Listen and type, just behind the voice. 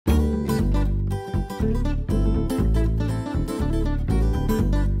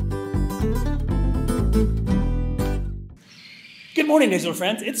morning, digital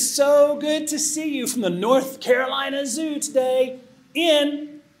friends. It's so good to see you from the North Carolina Zoo today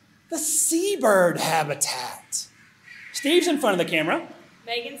in the Seabird habitat. Steve's in front of the camera.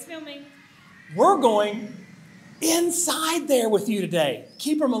 Megan's filming. We're going inside there with you today.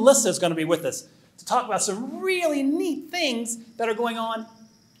 Keeper Melissa is going to be with us to talk about some really neat things that are going on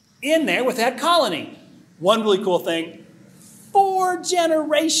in there with that colony. One really cool thing, 4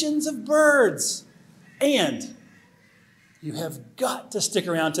 generations of birds. And you have got to stick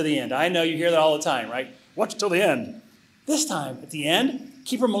around to the end. I know you hear that all the time, right? Watch till the end. This time, at the end,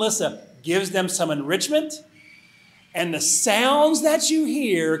 Keeper Melissa gives them some enrichment, and the sounds that you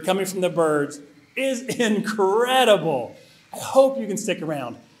hear coming from the birds is incredible. I hope you can stick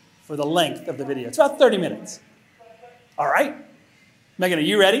around for the length of the video. It's about 30 minutes. All right. Megan, are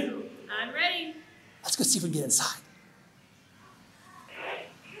you ready? I'm ready. Let's go see if we can get inside.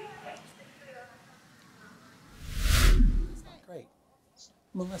 Great.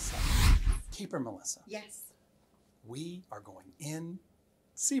 Melissa, Keeper Melissa. Yes. We are going in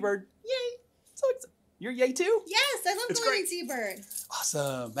Seabird. Yay. So excited. You're yay too? Yes, I love It's going great. in Seabird.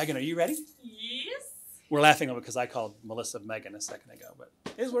 Awesome. Megan, are you ready? Yes. We're laughing because I called Melissa Megan a second ago, but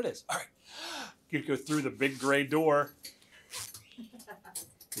it is what it is. All right. You go through the big gray door.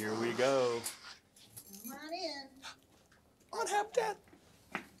 Here we go. Come on in. On habitat.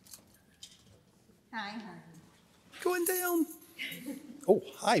 Hi, honey. Going down. Oh,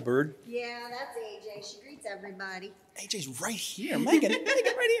 hi, bird. Yeah, that's AJ. She greets everybody. AJ's right here. Megan, Megan,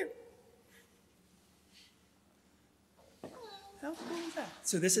 right here. How cool is that?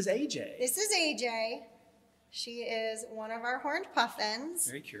 So this is AJ. This is AJ. She is one of our horned puffins.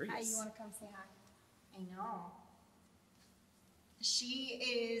 Very curious. Hi, you want to come say hi? I know. She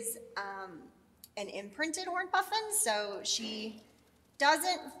is an imprinted horned puffin, so she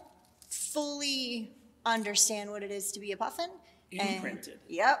doesn't fully understand what it is to be a puffin. Imprinted.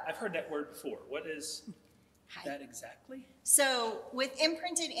 Yep. I've heard that word before. What is Hi. that exactly? So with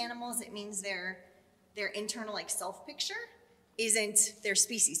imprinted animals, it means their internal self-picture isn't their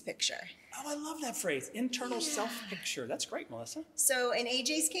species picture. Oh, I love that phrase. Internal self-picture. That's great, Melissa. So in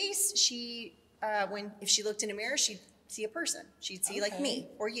AJ's case, she if she looked in a mirror, she'd see a person. She'd see like me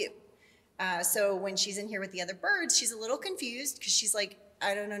or you. So when she's in here with the other birds, she's a little confused because she's like,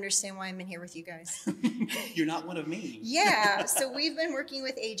 I don't understand why I'm in here with you guys. You're not one of me. Yeah, so we've been working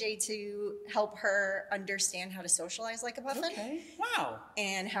with AJ to help her understand how to socialize like a puffin. Okay. Wow.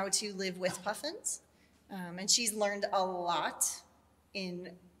 And how to live with puffins. And she's learned a lot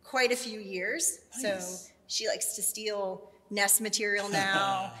in quite a few years. Nice. So she likes to steal nest material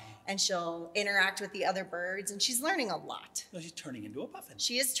now, and she'll interact with the other birds, and she's learning a lot. Well, she's turning into a puffin.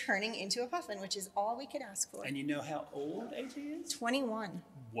 She is turning into a puffin, which is all we could ask for. And you know how old AJ is? 21.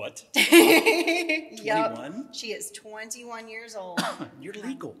 What? Yep. 21? She is 21 years old. You're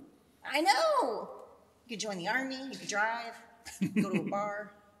legal. I know. You could join the army, you could drive, go to a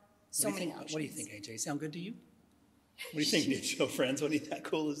bar. So many options. What do you think, AJ? Sound good to you? What do you think, digital friends? How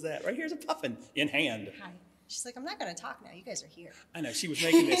cool is that? Right here's a puffin in hand. Hi. She's like, I'm not going to talk now. You guys are here. I know. She was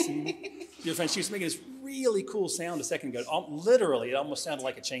making this, dear friends, she was making this really cool sound a second ago. Literally, it almost sounded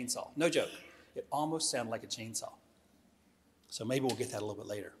like a chainsaw. No joke. It almost sounded like a chainsaw. So maybe we'll get that a little bit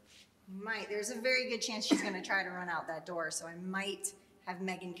later. Might. There's a very good chance she's going to try to run out that door, so I might have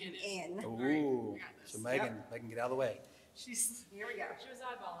Megan come in. Ooh. So Megan, get out of the way. Here we go. She was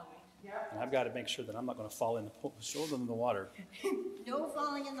eyeballing me. And I've got to make sure that I'm not going to fall in the water. No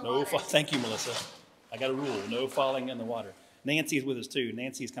falling in the water. Thank you, Melissa. I got a rule, no falling in the water. Nancy's with us too.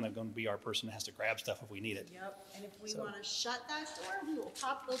 Nancy's kind of going to be our person that has to grab stuff if we need it. Yep. And if we want to shut that door, we will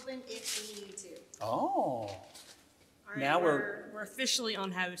pop open if we need to. Oh. All right, Now we're officially on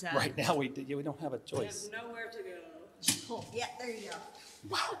habitat. Right now we don't have a We choice. have nowhere to go. Oh, yeah, there you go.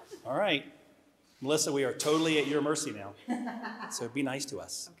 Wow. All right. Melissa, we are totally at your mercy now. So be nice to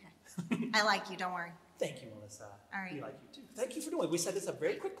us. Okay. I like you. Don't worry. Thank you, Melissa. All right. We like you too. Thank you for doing it. We set this up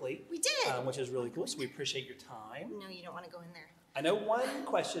very quickly. We did. Which is really cool. So we appreciate your time. No, you don't want to go in there. I know one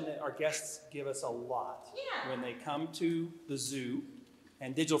question that our guests give us a lot when they come to the zoo,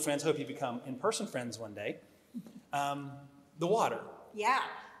 and digital friends, hope you become in-person friends one day, the water. Yeah.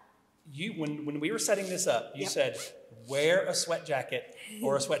 When we were setting this up, you said, wear a sweat jacket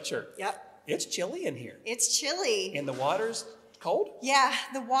or a sweatshirt. Yep. It's chilly in here. It's chilly. And the water's cold? Yeah,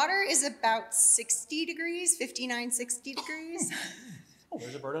 the water is about 60 degrees, 59, 60 degrees. Oh,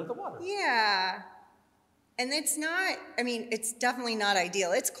 there's a bird under the water. Yeah. And it's not, it's definitely not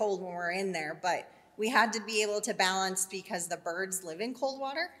ideal. It's cold when we're in there, but we had to be able to balance because the birds live in cold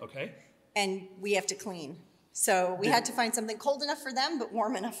water. Okay. And we have to clean. So we had to find something cold enough for them, but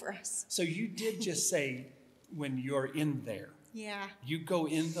warm enough for us. So you did just say when you're in there. Yeah. You go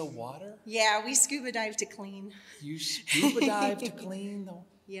in the water? Yeah, we scuba dive to clean. You scuba dive to clean the...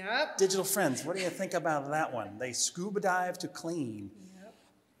 Yep. Digital friends, what do you think about that one? They scuba dive to clean. Yep.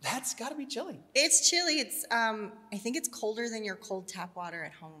 That's got to be chilly. It's chilly. It's I think it's colder than your cold tap water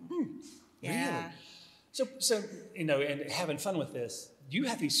at home. Yeah. Really? So and having fun with this, you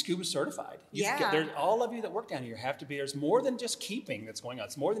have to be scuba certified. Yeah. All of you that work down here have to be. There's more than just keeping that's going on.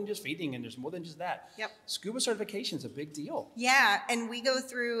 It's more than just feeding, and there's more than just that. Yep. Scuba certification is a big deal. Yeah, and we go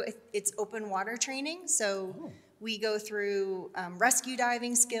through, it's open water training. So we go through rescue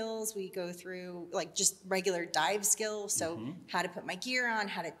diving skills. We go through like just regular dive skills. So how to put my gear on,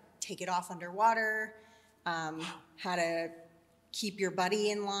 how to take it off underwater, how to keep your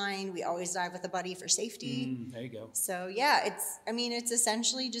buddy in line. We always dive with a buddy for safety. There you go. So yeah, it's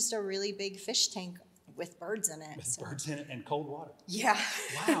essentially just a really big fish tank with birds in it. With birds in it and cold water. Yeah.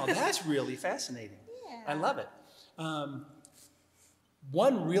 Wow, that's really fascinating. Yeah. I love it.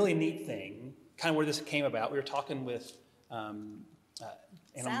 One really neat thing, kind of where this came about, we were talking with Sally,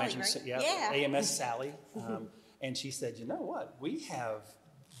 right? Yeah. AMS Sally, and she said, you know what, we have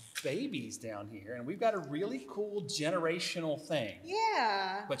babies down here, and we've got a really cool generational thing.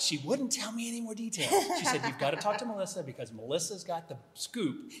 Yeah. But she wouldn't tell me any more details. She said, you've got to talk to Melissa because Melissa's got the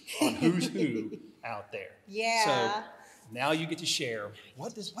scoop on who's who out there. Yeah. So now you get to share.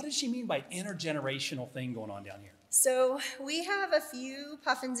 What does she mean by intergenerational thing going on down here? So we have a few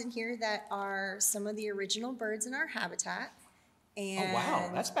puffins in here that are some of the original birds in our habitat. And oh, wow.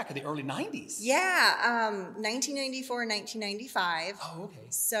 That's back in the early 90s. Yeah, 1994 and 1995. Oh, okay.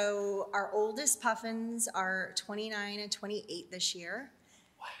 So our oldest puffins are 29 and 28 this year.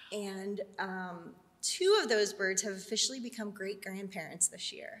 Wow. And two of those birds have officially become great-grandparents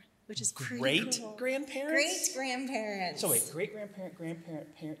this year, which is pretty cool. Great-grandparents? Great-grandparents. So wait, great-grandparent,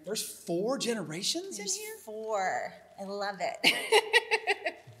 grandparent, parent. There's 4 generations in here? 4. I love it.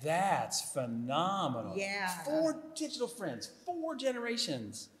 That's phenomenal. Yeah. 4 digital friends, 4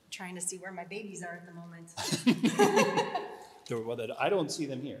 generations. Trying to see where my babies are at the moment. Well, I don't see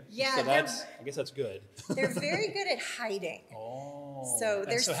them here. Yeah, so I guess that's good. They're very good at hiding. Oh. So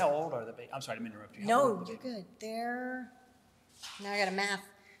how old are the babies? I'm sorry to interrupt you. No, you're good. Now I got to math.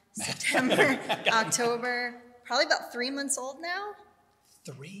 September, October, probably about 3 months old now.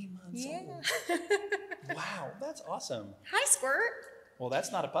 3 months Yeah. old. Wow, that's awesome. Hi, Squirt. Well,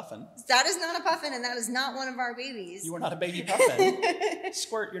 that's not a puffin. That is not a puffin, and that is not one of our babies. You are not a baby puffin.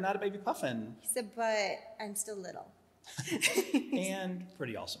 Squirt, you're not a baby puffin. He said, but I'm still little. And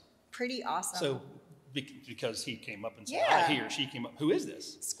pretty awesome. Pretty awesome. So, because he came up and said, Yeah. he or she came up. Who is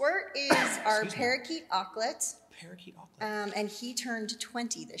this? Squirt is our parakeet auklet. Parakeet auklet. And he turned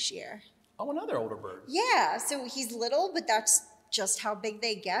 20 this year. Oh, another older bird. Yeah, so he's little, but that's just how big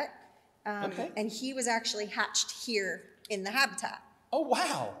they get. Okay. And he was actually hatched here in the habitat. Oh,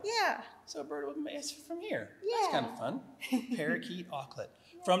 wow. Yeah. So a bird is from here. Yeah. That's kind of fun. Parakeet auklet.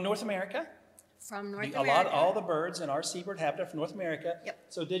 From North America? From North America. All the birds in our seabird habitat from North America. Yep.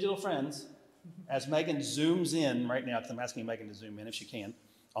 So digital friends, as Megan zooms in right now, because I'm asking Megan to zoom in if she can,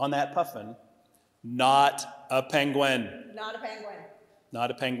 on that puffin, not a penguin. Not a penguin.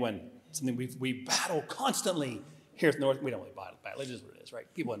 Not a penguin. Something we battle constantly here at North. We don't really battle. It is what it is, right?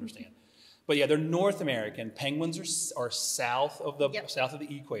 People understand. But yeah, they're North American. Penguins are south of the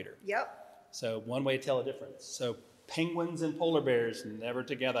equator. Yep. So one way to tell a difference. So penguins and polar bears never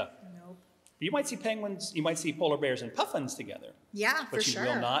together. Nope. But you might see penguins. You might see polar bears and puffins together. Yeah, but for sure. But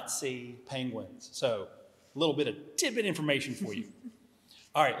you will not see penguins. So a little bit of tidbit information for you.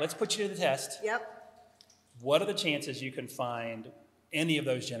 All right, let's put you to the test. Yep. What are the chances you can find any of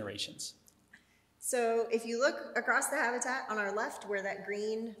those generations? So if you look across the habitat on our left where that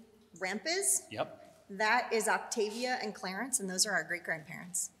green ramp is, Yep. that is Octavia and Clarence, and those are our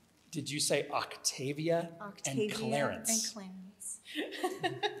great-grandparents. Did you say Octavia and Clarence? and Clarence.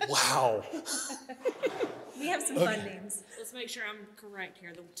 Wow. We have some fun names. Let's make sure I'm correct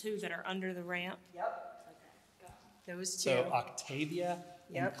here. The 2 that are under the ramp. Yep. Those 2. So Octavia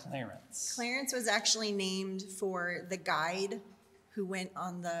and Yep. Clarence. Clarence was actually named for the guide who went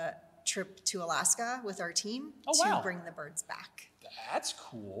on the trip to Alaska with our team to bring the birds back. That's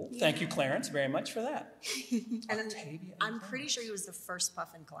cool. Yeah. Thank you, Clarence, very much for that. And I'm pretty sure he was the first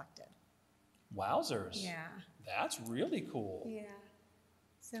puffin collected. Wowzers. Yeah. That's really cool. Yeah.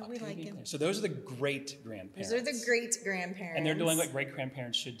 So Octavia we like him. So those are the great-grandparents. Those are the great-grandparents. And they're doing what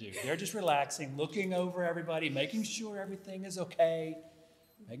great-grandparents should do. They're just relaxing, looking over everybody, making sure everything is okay,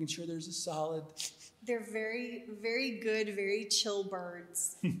 making sure there's a solid... They're very, very good, very chill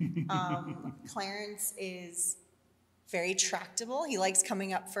birds. Clarence is very tractable. He likes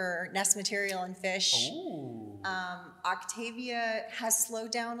coming up for nest material and fish. Ooh. Octavia has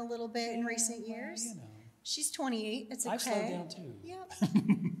slowed down a little bit in recent years. You know. She's 28. It's okay. I've slowed down too.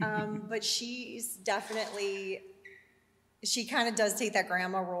 Yep. But she's definitely, she kind of does take that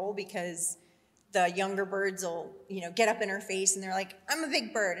grandma role because the younger birds will, get up in her face and they're like, I'm a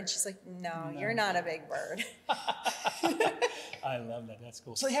big bird. And she's like, no. You're not a big bird. I love that. That's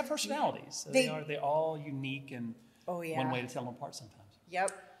cool. So they have personalities. So they're all unique and one way to tell them apart sometimes.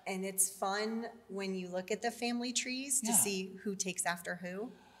 Yep. And it's fun when you look at the family trees to see who takes after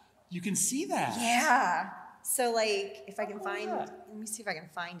who. You can see that. Yeah. So like if I can let me see if I can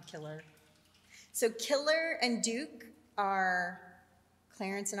find Killer. So Killer and Duke are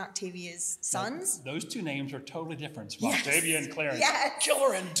Clarence and Octavia's sons. Those two names are totally different from Octavia and Clarence. Yes.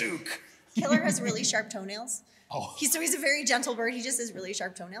 Killer and Duke. Killer has really sharp toenails. Oh. He's a very gentle bird. He just has really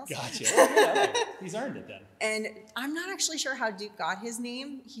sharp toenails. Gotcha. Okay. He's earned it then. And I'm not actually sure how Duke got his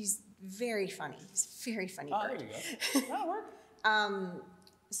name. He's very funny. He's a very funny bird. There you go. That'll work.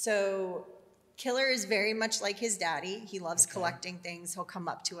 So Killer is very much like his daddy. He loves collecting things. He'll come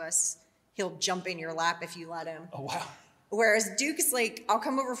up to us. He'll jump in your lap if you let him. Oh, wow. Whereas Duke is like, I'll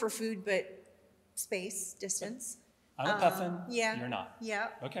come over for food, but space, distance. I'm a puffin. Yeah. You're not. Yeah.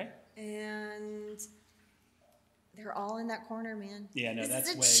 Okay. And they're all in that corner, man. Yeah, no, this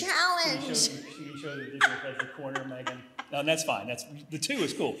that's is a challenge. She showed the digital as the corner, Megan. No, that's fine. The two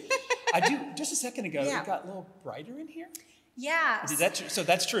is cool. I do, just a second ago, it got a little brighter in here. Yeah. So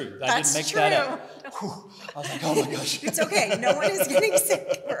that's true. I That's didn't make true. that up. Whew. I was like, oh my gosh. It's okay. No one is getting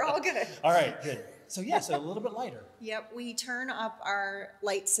sick. We're all good. All right, good. So so a little bit lighter. Yep. We turn up our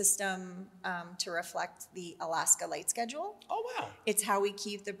light system to reflect the Alaska light schedule. Oh, wow. It's how we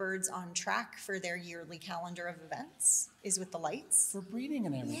keep the birds on track for their yearly calendar of events, is with the lights. For breeding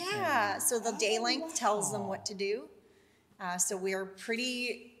and everything. Yeah. So the day length tells them what to do. So we're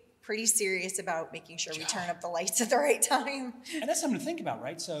pretty serious about making sure we turn up the lights at the right time. And that's something to think about,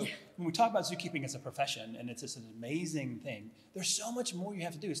 right? So when we talk about zookeeping as a profession, and it's just an amazing thing, there's so much more you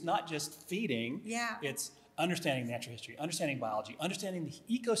have to do. It's not just feeding. Yeah. It's understanding natural history, understanding biology, understanding the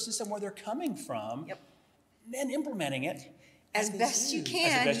ecosystem where they're coming from, and implementing it as best you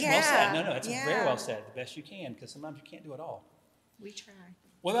can. As the best well said. No, that's very well said. The best you can, because sometimes you can't do it all. We try.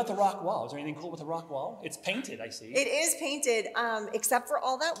 What about the rock wall? Is there anything cool with the rock wall? It's painted, I see. It is painted, except for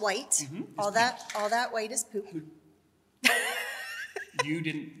all that white. Mm-hmm. All that white is poop. We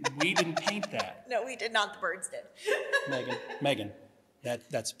didn't paint that. No, we did not. The birds did. Megan,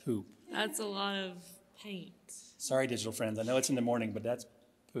 that's poop. That's a lot of paint. Sorry, digital friends. I know it's in the morning, but that's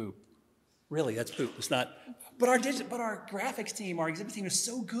poop. Really, that's poop. It's not. But our graphics team, our exhibit team is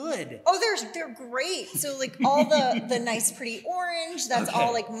so good. Oh, they're great. So like all the nice pretty orange, that's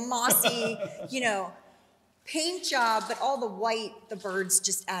all like mossy, paint job, but all the white, the birds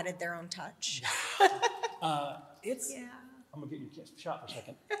just added their own touch. I'm gonna get your shot for a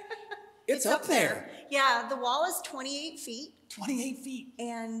second. It's up there. Yeah, the wall is 28 feet. 28 feet.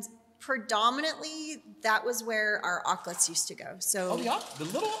 And predominantly, that was where our auklets used to go. So the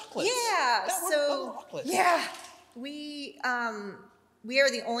little auklets. Yeah. Little auklets. Yeah, we are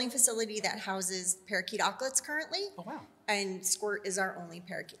the only facility that houses parakeet auklets currently. Oh wow. And Squirt is our only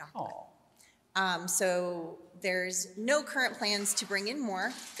parakeet auklet. Oh. So there's no current plans to bring in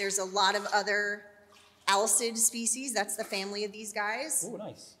more. There's a lot of other alcid species. That's the family of these guys. Oh,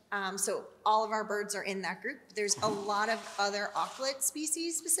 nice. So all of our birds are in that group. There's a lot of other auklet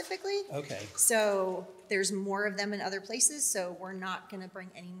species specifically. Okay. So there's more of them in other places. So we're not going to bring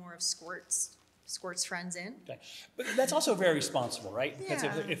any more of Squirt's friends in. Okay. But that's also very responsible, right? Because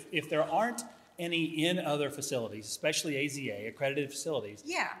if there aren't any in other facilities, especially AZA, accredited facilities,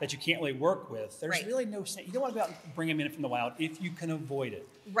 that you can't really work with, there's really no sense. You don't want to go out and bring them in from the wild if you can avoid it.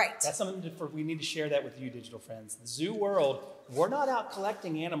 Right. That's something we need to share that with you, digital friends. The zoo world, we're not out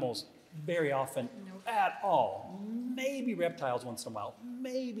collecting animals very often at all. Maybe reptiles once in a while,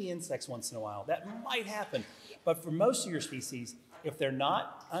 maybe insects once in a while. That might happen. But for most of your species, if they're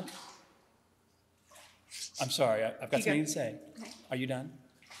not... I'm sorry, I've got something to say. Okay. Are you done?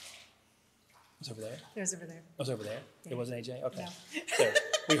 It was over there? It was over there. It was over there? Yeah. It wasn't AJ? Okay. No. So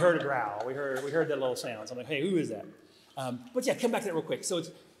we heard a growl. We heard that little sound. So I'm like, hey, who is that? But yeah, come back to that real quick. So it's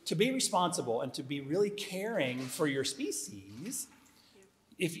to be responsible and to be really caring for your species.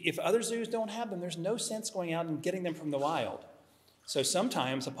 If other zoos don't have them, there's no sense going out and getting them from the wild. So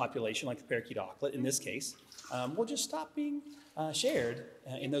sometimes a population like the parakeet auklet, in this case, will just stop being shared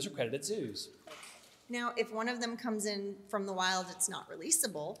in those accredited zoos. Now, if one of them comes in from the wild, it's not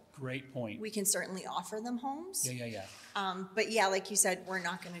releasable. Great point. We can certainly offer them homes. Yeah. But yeah, like you said, we're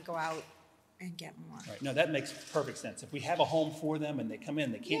not going to go out and get more. Right. No, that makes perfect sense. If we have a home for them and they come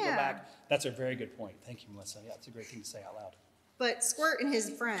in, they can't go back, that's a very good point. Thank you, Melissa. Yeah, it's a great thing to say out loud. But Squirt and his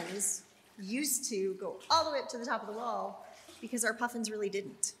friends used to go all the way up to the top of the wall because our puffins really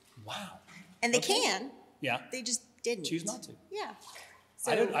didn't. Wow. And they can. Yeah. They just didn't. Choose not to. Yeah.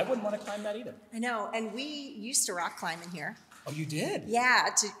 So, I wouldn't want to climb that either. I know. And we used to rock climb in here. Oh, you did? Yeah,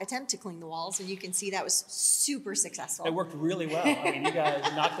 to attempt to clean the walls. And you can see that was super successful. It worked really well. I mean, you guys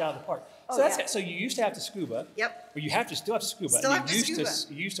knocked it out of the park. Oh, So that's yeah. so you used to have to scuba. Yep. Or you still have to scuba. Still and have to you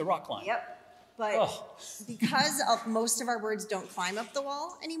scuba. You used to rock climb. Yep. But Oh. because most of our birds don't climb up the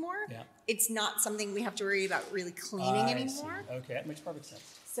wall anymore, it's not something we have to worry about really cleaning anymore. See. Okay, that makes perfect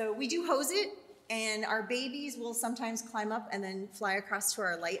sense. So we do hose it, and our babies will sometimes climb up and then fly across to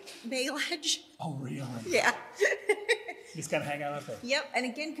our light bay ledge. Oh, really? Yeah. Just kind of hang out up there. Yep. And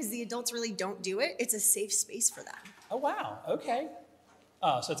again, because the adults really don't do it, it's a safe space for them. Oh, wow. Okay.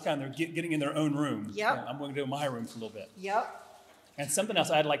 Oh, so it's kind of they're getting in their own room. Yep. Yeah, I'm going to do my room for a little bit. Yep. And something else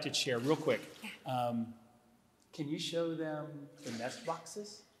I'd like to share real quick. Can you show them the nest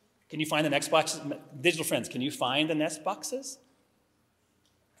boxes? Can you find the nest boxes? Digital friends, can you find the nest boxes?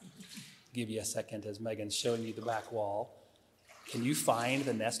 Give you a second as Megan's showing you the back wall. Can you find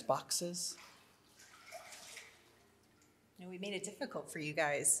the nest boxes? And we made it difficult for you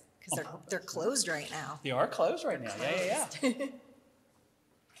guys because they're closed right now. They are closed right now. Yeah.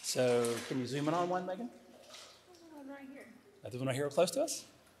 So can you zoom in on one, Megan? One right here. There's one right here close to us?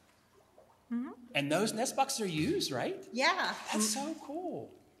 Mm-hmm. And those nest boxes are used, right? Yeah. That's so cool.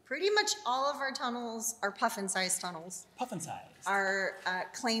 Pretty much all of our tunnels, our puffin-sized tunnels, Puffin size. are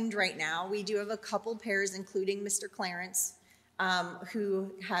claimed right now. We do have a couple pairs, including Mr. Clarence,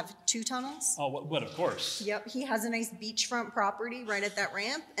 who have 2 tunnels. Oh, what of course. Yep, he has a nice beachfront property right at that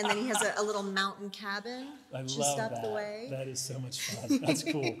ramp, and then he has a little mountain cabin I just love up that. the way. That is so much fun. That's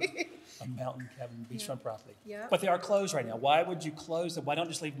cool. A mountain cabin, beachfront property. Yep. But they are closed right now. Why would you close them? Why don't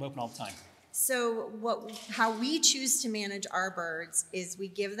you just leave them open all the time? So how we choose to manage our birds is we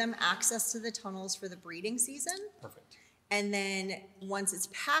give them access to the tunnels for the breeding season. Perfect. And then once it's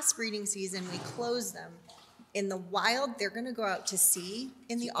past breeding season, we close them. In the wild, they're going to go out to sea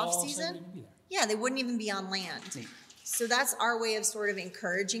in the off so they season. wouldn't be there. Yeah, they wouldn't even be on land. Neat. So that's our way of sort of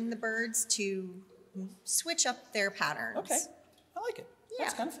encouraging the birds to switch up their patterns. Okay. I like it.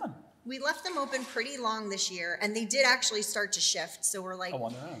 That's Yeah. kind of fun. We left them open pretty long this year, and they did actually start to shift. So we're like, Oh,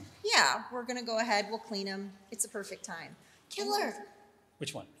 on their own. yeah, we're going to go ahead. We'll clean them. It's a perfect time. Killer.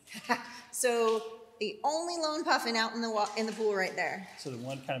 Which one? So the only lone puffin out in the pool right there. So the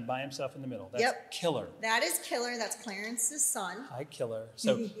one kind of by himself in the middle. That's Yep. Killer. That is Killer. That's Clarence's son. Hi, Killer.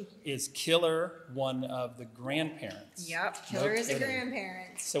 So is Killer one of the grandparents? Yep. No Killer is a kidding.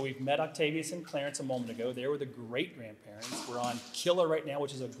 grandparent. So we've met Octavius and Clarence a moment ago. They were the great-grandparents. We're on Killer right now,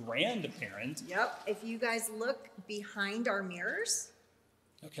 which is a grandparent. Yep. If you guys look behind our mirrors,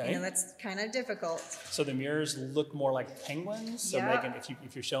 Okay. that's kind of difficult. So the mirrors look more like penguins. So Yeah. Megan,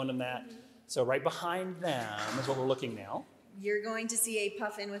 if you're showing them that, so right behind them is what we're looking now. You're going to see a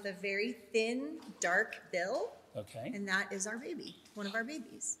puffin with a very thin, dark bill, Okay. and that is our baby, one of our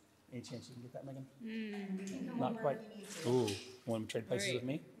babies. Any chance you can get that, Megan? Not quite. Ooh, want to trade places Right. with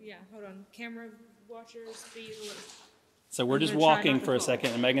me? Yeah, hold on. Camera watchers, be alert. So we're I'm just gonna try walking not to for a fall.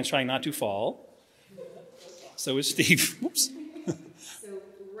 second, and Megan's trying not to fall. So is Steve. Whoops. So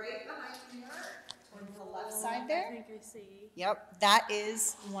right behind the mirror, on the left side I there, think I see. yep, that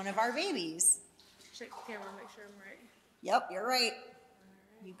is one of our babies. Check the camera, make sure I'm right. Yep, you're right.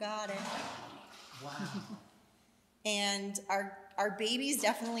 You got it. Wow. And our babies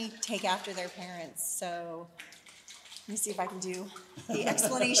definitely take after their parents. So let me see if I can do the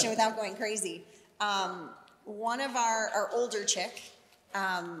explanation without going crazy. One of our older chick,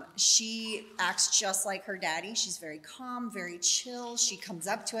 she acts just like her daddy. She's very calm, very chill. She comes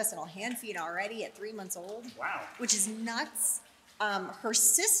up to us and will hand feed already at 3 months old. Wow. Which is nuts. Her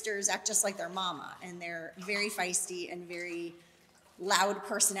sisters act just like their mama, and they're very feisty and very loud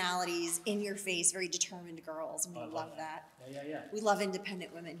personalities, in your face, very determined girls, and we love that. Yeah. We love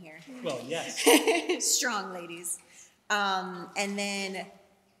independent women here. Well, yes. Strong ladies. And then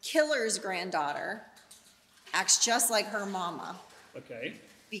Killer's granddaughter acts just like her mama Okay.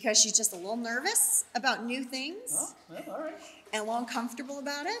 because she's just a little nervous about new things Oh, well, all right. and a little uncomfortable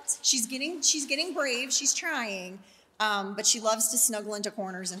about it. She's getting brave. She's trying. But she loves to snuggle into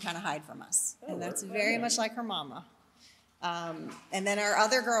corners and kind of hide from us. Oh, And that's okay. very much like her mama. And then our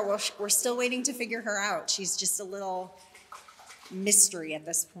other girl, we're still waiting to figure her out. She's just a little mystery at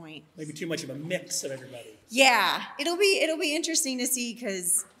this point. Maybe too much of a mix of everybody. Yeah, it'll be interesting to see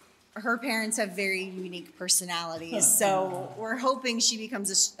because her parents have very unique personalities, so we're hoping she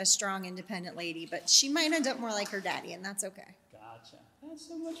becomes a strong, independent lady, but she might end up more like her daddy, and that's okay. Gotcha. That's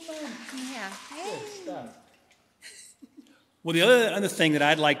so much fun. Yeah. Good stuff. Well, the other thing that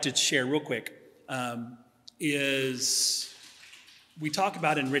I'd like to share real quick is we talk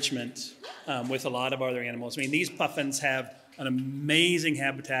about enrichment with a lot of other animals. I mean, these puffins have an amazing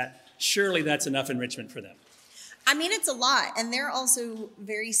habitat. Surely that's enough enrichment for them. I mean, it's a lot, and they're also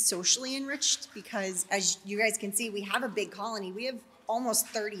very socially enriched because, as you guys can see, we have a big colony. We have almost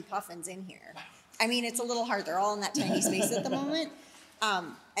 30 puffins in here. I mean, it's a little hard. They're all in that tiny space at the moment,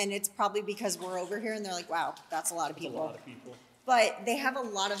 and it's probably because we're over here, and they're like, wow, that's a lot of people. That's a lot of people. But they have a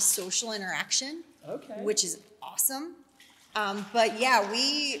lot of social interaction, which is awesome. But yeah,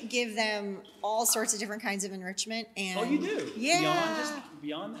 we give them all sorts of different kinds of enrichment. And oh, you do? Yeah.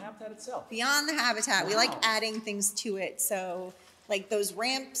 Beyond the habitat itself? Beyond the habitat. Wow. We like adding things to it. So like those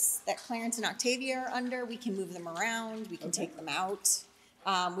ramps that Clarence and Octavia are under, we can move them around. We can take them out.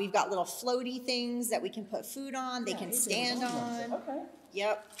 We've got little floaty things that we can put food on. They can stand on. Okay.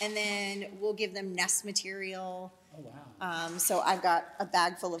 Yep. And then we'll give them nest material. Oh, wow. So I've got a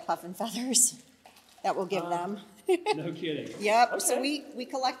bag full of puffin feathers that we'll give them. No kidding. Yep. Okay. So we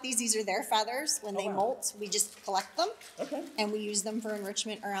collect these. These are their feathers. When they molt, we just collect them. Okay. And we use them for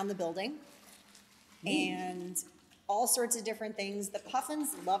enrichment around the building. And all sorts of different things. The puffins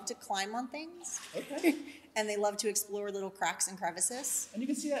love to climb on things. Okay. And they love to explore little cracks and crevices. And you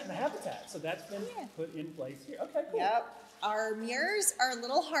can see that in the habitat. So that's been put in place here. Okay, cool. Yep. Our mirrors are a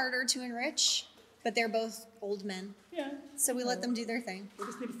little harder to enrich, but they're both old men. Yeah. So we let them do their thing. We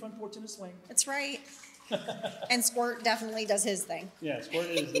just need a front porch and a swing. That's right. And Squirt definitely does his thing. Yeah, Squirt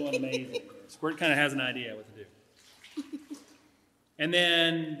is doing amazing. Squirt kind of has an idea what to do. And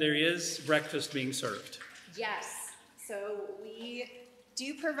then there is breakfast being served. Yes. So we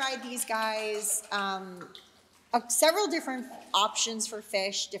do provide these guys several different options for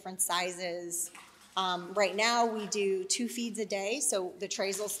fish, different sizes. Right now we do 2 feeds a day, so the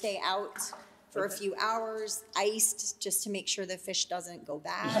trays will stay out for a few hours, iced, just to make sure the fish doesn't go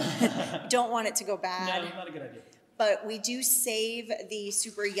bad. Don't want it to go bad. No, not a good idea. But we do save the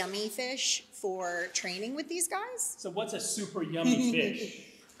super yummy fish for training with these guys. So what's a super yummy fish?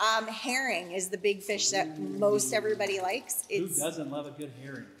 Herring is the big fish that most everybody likes. Who doesn't love a good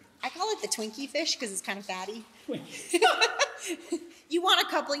herring? I call it the Twinkie fish because it's kind of fatty. Twinkie. You want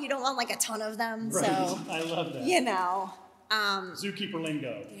a couple, you don't want like a ton of them. Right. So, I love that. you know. Zookeeper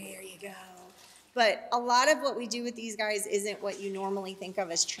lingo. There you go. But a lot of what we do with these guys isn't what you normally think of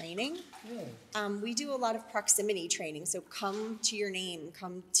as training. Really? We do a lot of proximity training. So come to your name,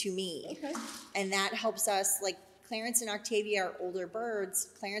 come to me. Okay. And that helps us, like Clarence and Octavia are older birds.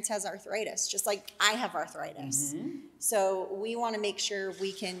 Clarence has arthritis, just like I have arthritis. Mm-hmm. So we want to make sure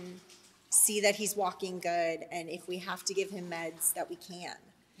we can see that he's walking good, and if we have to give him meds, that we can.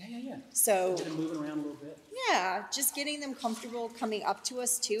 Yeah. So Get them moving around a little bit. yeah, just getting them comfortable coming up to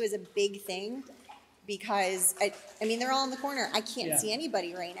us too is a big thing, because I mean they're all in the corner. I can't see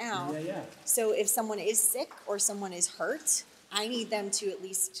anybody right now. Yeah. So if someone is sick or someone is hurt, I need them to at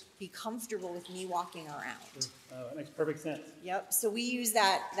least be comfortable with me walking around. Oh, that makes perfect sense. Yep. So we use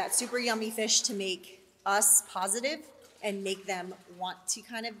that super yummy fish to make us positive and make them want to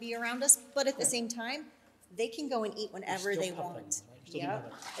kind of be around us. But at the same time, they can go and eat whenever they want. Right?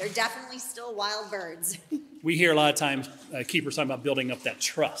 Yep. They're definitely still wild birds. We hear a lot of times keepers talking about building up that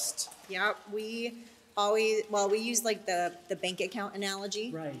trust. Yep. We use like the bank account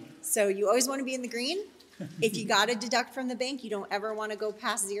analogy. Right. So you always want to be in the green. If you got to deduct from the bank, you don't ever want to go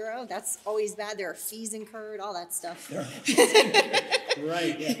past 0. That's always bad. There are fees incurred, all that stuff.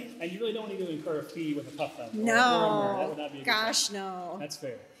 Right, yeah. And you really don't need to incur a fee with a puffin. No. That would not be a good Gosh, thing. no. That's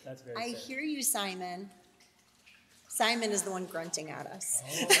fair. That's very I fair. hear you, Simon. Simon is the one grunting at us.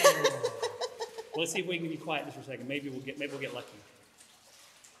 Oh. Well, let's see if we can be quiet just for a second. Maybe we'll get lucky.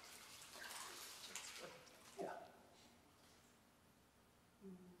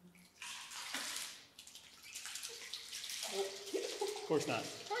 Of course not.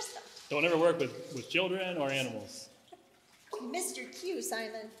 Of course not. Don't ever work with children or animals. Mr. Q,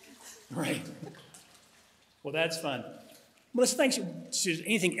 Simon. Right. Well, that's fun. Melissa, thanks.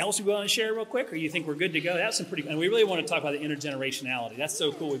 Anything else you want to share real quick, or you think we're good to go? That's some pretty. And we really want to talk about the intergenerationality. That's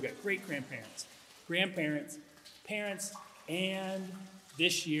so cool. We've got great grandparents, parents, and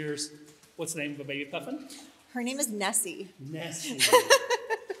this year's. What's the name of a baby puffin? Her name is Nessie. Nessie.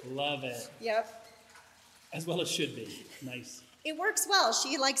 Love it. Yep. As well as should be. Nice. It works well.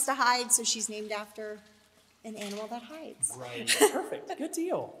 She likes to hide, so she's named after an animal that hides. Right. Perfect. Good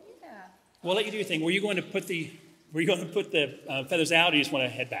deal. Yeah. We'll let you do your thing. Were you going to put the feathers out, or you just want to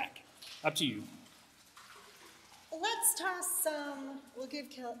head back? Up to you. Let's toss some, we'll give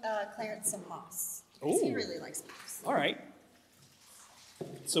Clarence some moss. Because he Ooh. really likes moss. All right.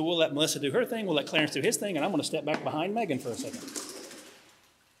 So we'll let Melissa do her thing, we'll let Clarence do his thing, and I'm going to step back behind Megan for a second.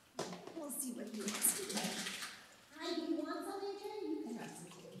 We'll see what he wants to do. Hi, do you want something, Jen? You can have some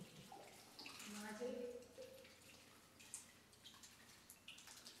too. You want to?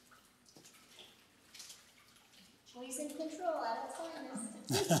 Choice and control at its finest.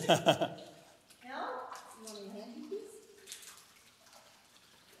 No? You want me to hand you these?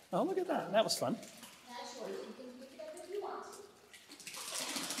 Oh, look at that. That was fun. That's yours. You can pick it up if you want to.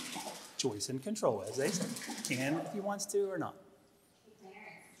 Choice and control, as they say. Can if he wants to or not.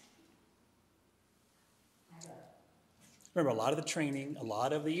 Remember, a lot of the training, a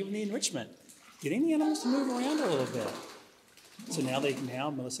lot of even the enrichment, getting the animals to move around a little bit. So now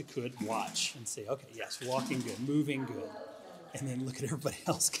Melissa could watch and say, okay, yes, walking good, moving good. And then look at everybody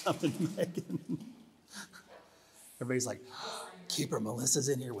else coming, Megan. Everybody's like, keep her, Melissa's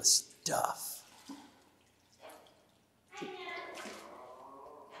in here with stuff.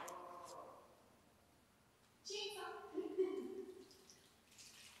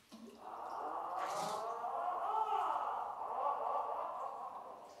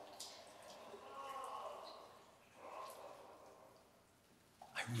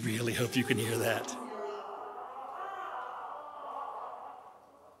 I really hope you can hear that.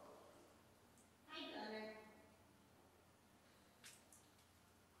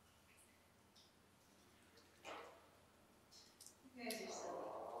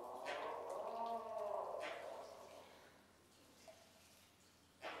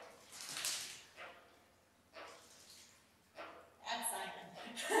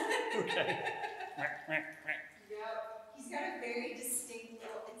 Okay. Yep. He's got a very distinct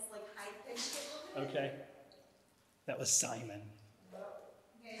little, it's like high-pitched a little bit. Okay. That was Simon.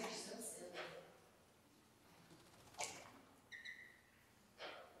 You guys are so silly.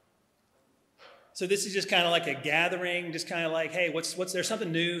 So this is just kind of like a gathering, just kind of like, hey, what's there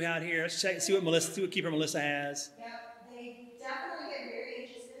something new out here? Let's check, see what Keeper Melissa has. Yep, they definitely get very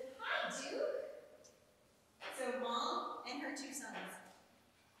interested. Hi, Duke. So Mom and her two sons.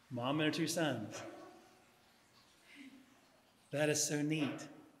 Mom and her two sons. That is so neat.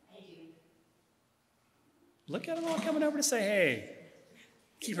 Hey, Duke. Look at them all coming over to say, hey,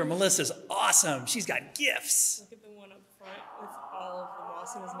 Keeper Melissa's awesome. She's got gifts. Look at the one up front with all of the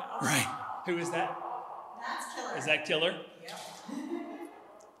moss in his mouth. Right. Who is that? That's Killer. Is that Killer? Yep.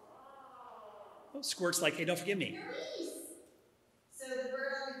 Oh, Squirt's like, hey, don't forget me. Maurice. So the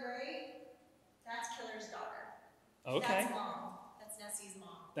bird on the gray, that's Killer's daughter. Okay. That's Mom. That's Nessie's mom.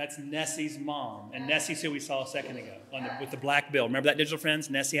 That's Nessie's mom. And Nessie's who we saw a second ago with the black bill. Remember that, digital friends?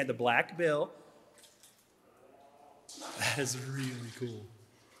 Nessie had the black bill. That is really cool.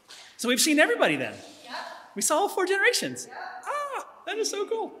 So we've seen everybody then. Yep. We saw all 4 generations. Yep. Ah, that is so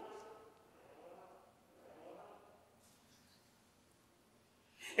cool.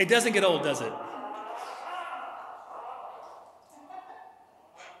 It doesn't get old, does it?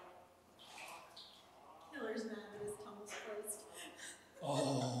 Killer's mad that his tongue was closed.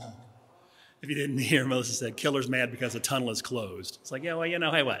 Oh. If you didn't hear, Melissa said, Killer's mad because the tunnel is closed. It's like, yeah, well, you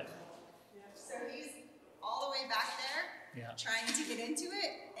know, hey, what? So he's all the way back there, Yeah. trying to get into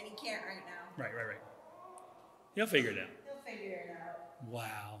it, and he can't right now. Right. He'll figure it out. He'll figure it out.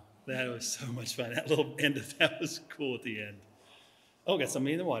 Wow. That was so much fun. That little end of that was cool at the end. Oh, got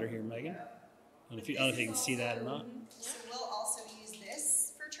somebody in the water here, Megan. I don't know if you can see that or not. So we'll also use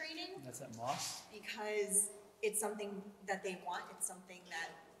this for training That's that moss. because it's something that they want. It's something that,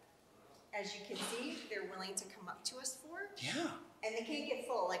 as you can see, they're willing to come up to us for. Yeah. And they can't get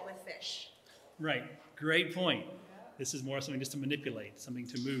full like with fish. Right. Great point. This is more something just to manipulate, something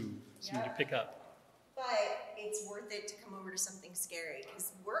to move, something to pick up. But it's worth it to come over to something scary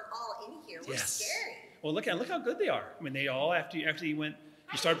because we're all in here. We're scary. Well, look how good they are. I mean, they all after you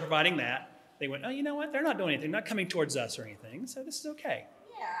started providing that, they went, oh, you know what? They're not doing anything. They're not coming towards us or anything. So this is okay.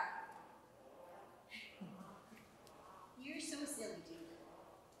 Yeah. You're so silly,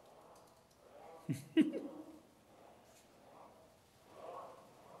 dude.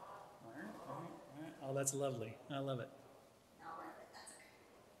 Oh, that's lovely. I love it. Not worth it. That's okay.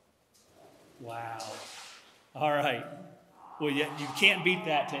 Wow. All right. Well, you can't beat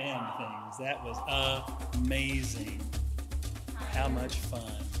that to end things. That was amazing. How much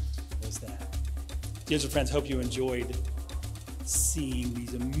fun was that? Dear friends, hope you enjoyed seeing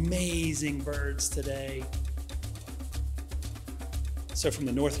these amazing birds today. So from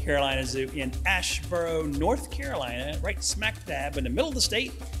the North Carolina Zoo in Asheboro, North Carolina, right smack dab in the middle of the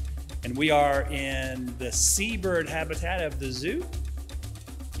state, and we are in the seabird habitat of the zoo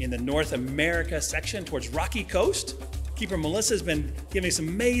in the North America section towards Rocky Coast. Keeper Melissa's been giving us some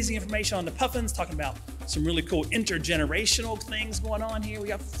amazing information on the puffins, talking about some really cool intergenerational things going on here. We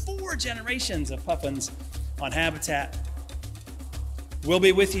got 4 generations of puffins on habitat. We'll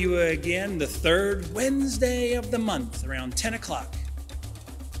be with you again the 3rd Wednesday of the month around 10 o'clock.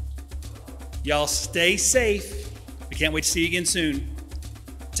 Y'all stay safe. We can't wait to see you again soon.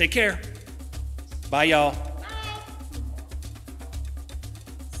 Take care. Bye, y'all.